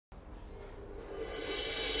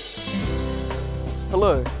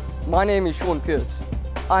Hello, my name is Sean Pierce.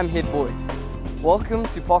 I'm head boy. Welcome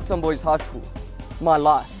to Parktown Boys High School. My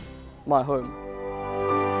life, my home.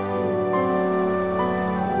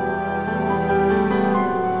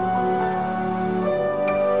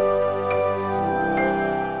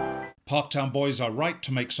 Parktown boys are right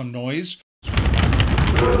to make some noise.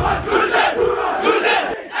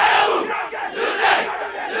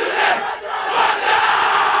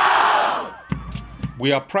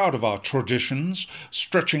 We are proud of our traditions,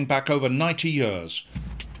 stretching back over 90 years.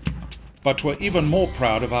 But we're even more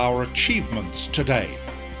proud of our achievements today.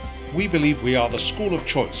 We believe we are the school of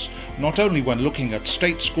choice, not only when looking at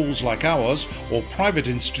state schools like ours or private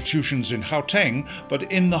institutions in Gauteng,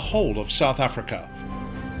 but in the whole of South Africa.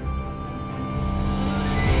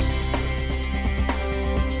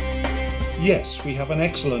 Yes, we have an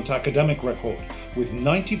excellent academic record, with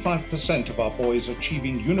 95% of our boys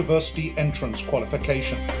achieving university entrance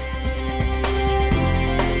qualification.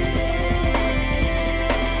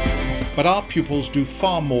 But our pupils do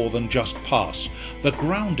far more than just pass. The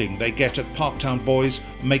grounding they get at Parktown Boys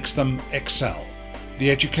makes them excel. The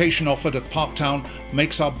education offered at Parktown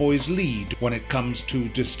makes our boys lead when it comes to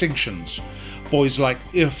distinctions. Boys like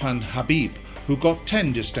Irfan Habib, who got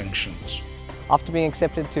 10 distinctions. After being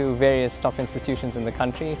accepted to various top institutions in the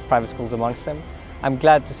country, private schools amongst them, I'm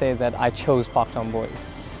glad to say that I chose Parktown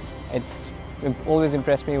Boys. It's always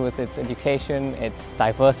impressed me with its education, its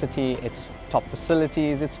diversity, its top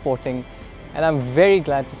facilities, its sporting, and I'm very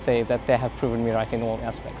glad to say that they have proven me right in all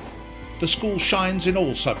aspects. The school shines in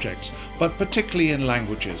all subjects, but particularly in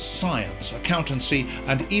languages, science, accountancy,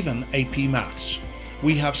 and even AP Maths.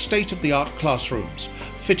 We have state-of-the-art classrooms,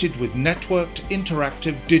 fitted with networked,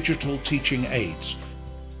 interactive digital teaching aids,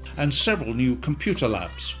 and several new computer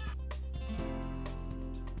labs.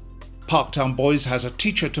 Parktown Boys has a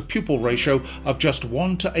teacher-to-pupil ratio of just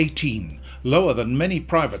 1:18, lower than many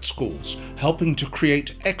private schools, helping to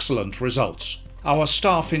create excellent results. Our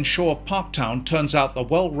staff ensure Parktown turns out the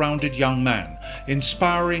well-rounded young man,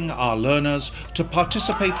 inspiring our learners to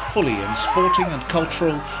participate fully in sporting and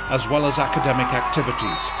cultural as well as academic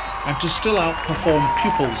activities, and to still outperform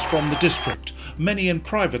pupils from the district, many in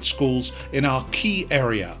private schools in our key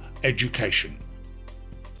area, education.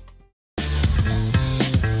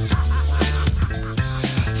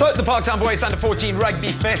 So the Parktown Boys Under-14 Rugby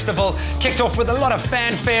Festival kicked off with a lot of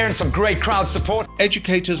fanfare and some great crowd support.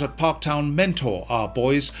 Educators at Parktown mentor our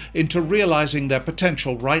boys into realizing their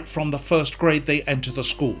potential right from the first grade they enter the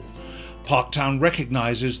school. Parktown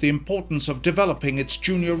recognises the importance of developing its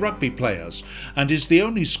junior rugby players and is the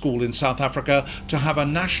only school in South Africa to have a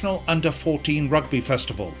national Under-14 Rugby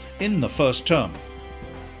Festival in the first term.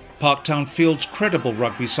 Parktown fields credible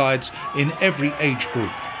rugby sides in every age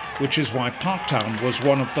group, which is why Parktown was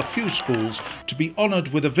one of the few schools to be honoured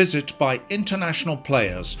with a visit by international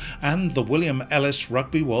players and the William Ellis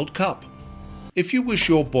Rugby World Cup. If you wish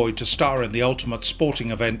your boy to star in the ultimate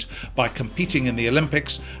sporting event by competing in the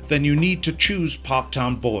Olympics, then you need to choose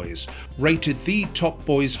Parktown Boys, rated the top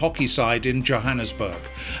boys hockey side in Johannesburg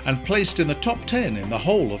and placed in the top 10 in the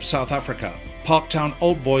whole of South Africa. Parktown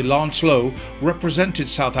old boy Lance Lowe represented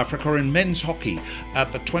South Africa in men's hockey at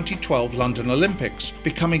the 2012 London Olympics,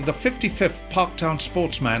 becoming the 55th Parktown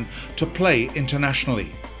sportsman to play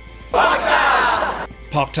internationally.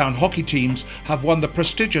 Parktown hockey teams have won the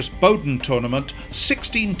prestigious Bowden tournament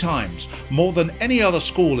 16 times, more than any other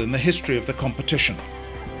school in the history of the competition.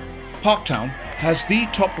 Parktown has the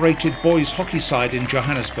top-rated boys hockey side in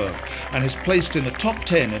Johannesburg and is placed in the top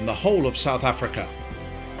 10 in the whole of South Africa.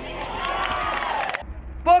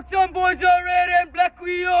 Parktown Boys are red and black,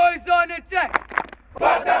 we always on attack.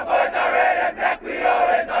 Parktown Boys are red and black, we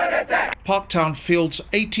always on attack. Parktown fields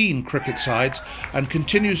 18 cricket sides and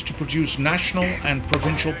continues to produce national and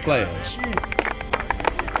provincial players.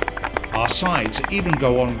 Our sides even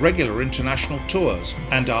go on regular international tours,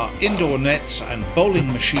 and our indoor nets and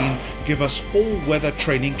bowling machine give us all-weather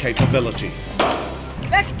training capability.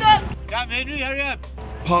 Next up! Come Henry, hurry up!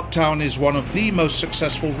 Parktown is one of the most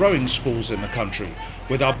successful rowing schools in the country,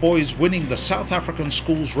 with our boys winning the South African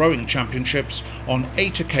Schools Rowing Championships on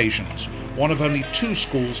 8 occasions, one of only 2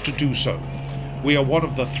 schools to do so. We are one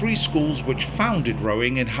of the 3 schools which founded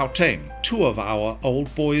rowing in Gauteng. 2 of our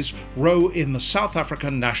old boys row in the South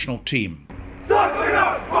African national team.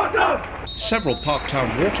 Several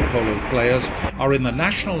Parktown water polo players are in the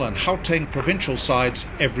national and Gauteng provincial sides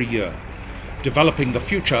every year. Developing the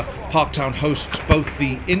future, Parktown hosts both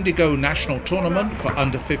the Indigo National Tournament for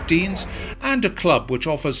under-15s and a club which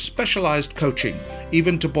offers specialised coaching,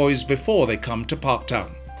 even to boys before they come to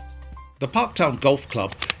Parktown. The Parktown Golf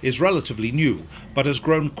Club is relatively new, but has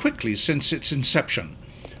grown quickly since its inception.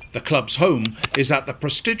 The club's home is at the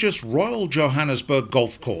prestigious Royal Johannesburg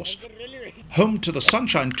Golf Course, home to the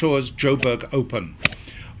Sunshine Tour's Joburg Open.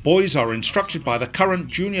 Boys are instructed by the current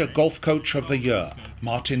Junior Golf Coach of the Year,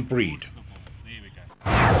 Martin Breed.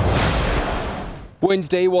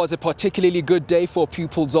 Wednesday was a particularly good day for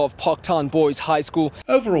pupils of Parktown Boys High School.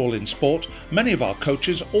 Overall in sport, many of our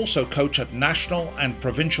coaches also coach at national and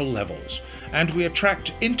provincial levels, and we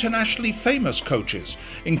attract internationally famous coaches,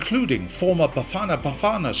 including former Bafana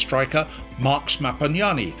Bafana striker Marks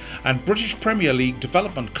Mapanyani and British Premier League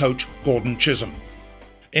development coach Gordon Chisholm.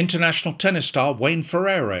 International tennis star Wayne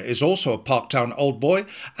Ferreira is also a Parktown old boy,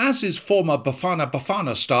 as is former Bafana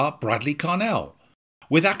Bafana star Bradley Carnell.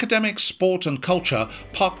 With academics, sport and culture,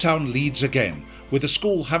 Parktown leads again, with the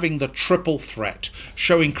school having the triple threat,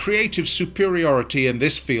 showing creative superiority in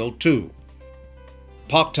this field too.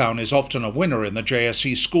 Parktown is often a winner in the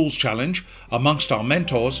JSE Schools Challenge, amongst our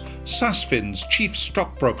mentors, Sasfin's chief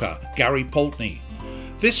stockbroker, Gary Poltney.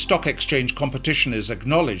 This stock exchange competition is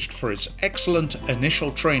acknowledged for its excellent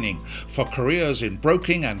initial training for careers in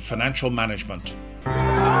broking and financial management.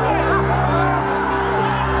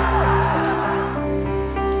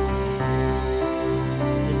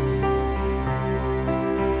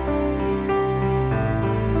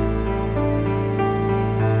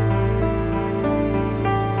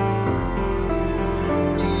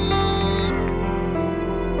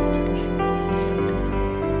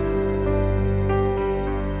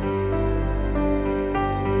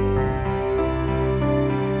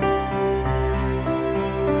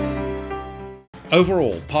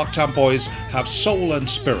 Overall, Parktown boys have soul and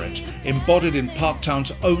spirit, embodied in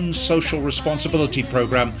Parktown's own social responsibility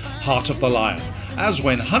programme, Heart of the Lion, as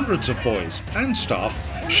when hundreds of boys and staff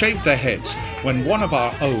shaved their heads when one of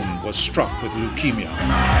our own was struck with leukemia.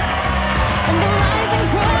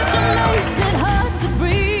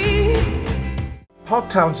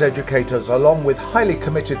 Parktown's educators, along with highly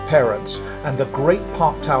committed parents and the great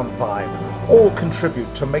Parktown vibe, all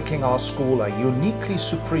contribute to making our school a uniquely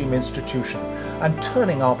supreme institution and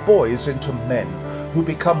turning our boys into men who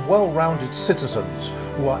become well-rounded citizens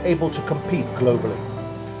who are able to compete globally.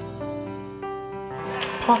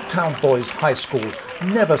 Parktown Boys High School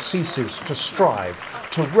never ceases to strive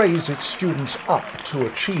to raise its students up to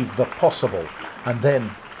achieve the possible, and then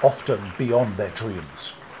often beyond their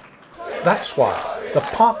dreams. That's why the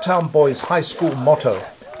Parktown Boys High School motto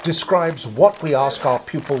describes what we ask our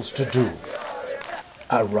pupils to do.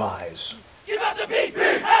 Arise. Give us a beat!